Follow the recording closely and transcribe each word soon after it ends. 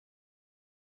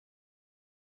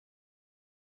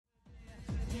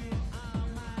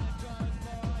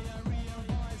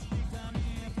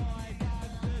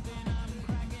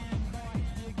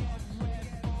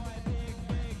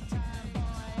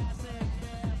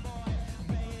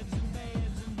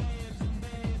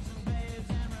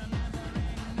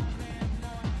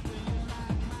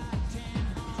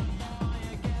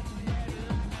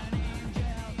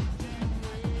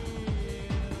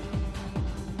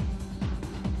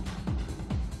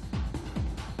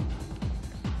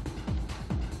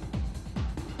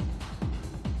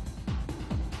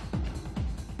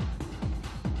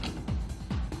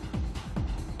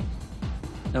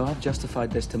Now, I've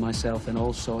justified this to myself in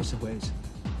all sorts of ways.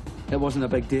 It wasn't a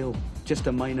big deal, just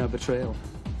a minor betrayal.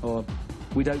 Or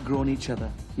we'd outgrown each other,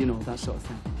 you know, that sort of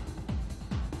thing.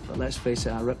 But let's face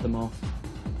it, I ripped them off.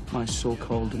 My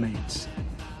so-called mates.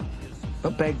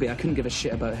 But Begbie, I couldn't give a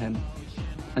shit about him.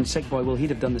 And Sick Boy, well, he'd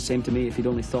have done the same to me if he'd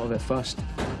only thought of it first.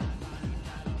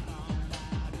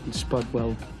 And Spud,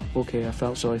 well, okay, I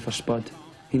felt sorry for Spud.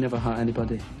 He never hurt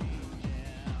anybody.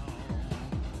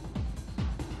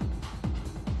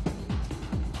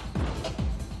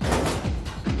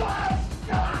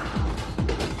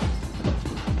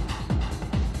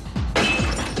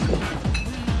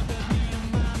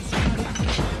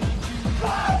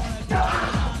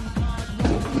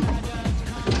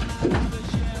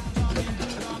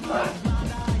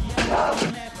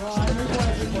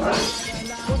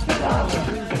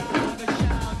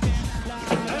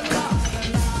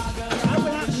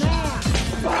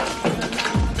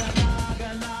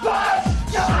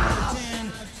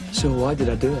 So why did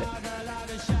I do it?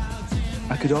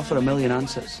 I could offer a million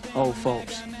answers, all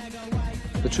false.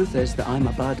 The truth is that I'm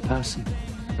a bad person,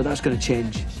 but that's going to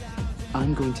change.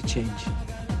 I'm going to change.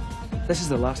 This is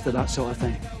the last of that sort of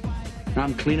thing.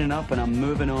 I'm cleaning up and I'm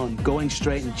moving on, going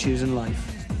straight and choosing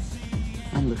life.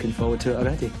 I'm looking forward to it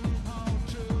already.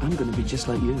 I'm going to be just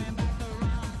like you.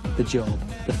 The job,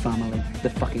 the family, the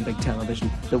fucking big television,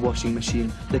 the washing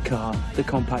machine, the car, the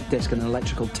compact disc and an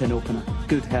electrical tin opener,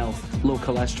 good health, low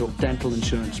cholesterol, dental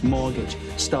insurance, mortgage,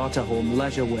 starter home,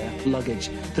 leisure wear, luggage,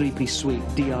 three-piece suite,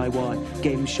 DIY,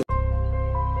 game show.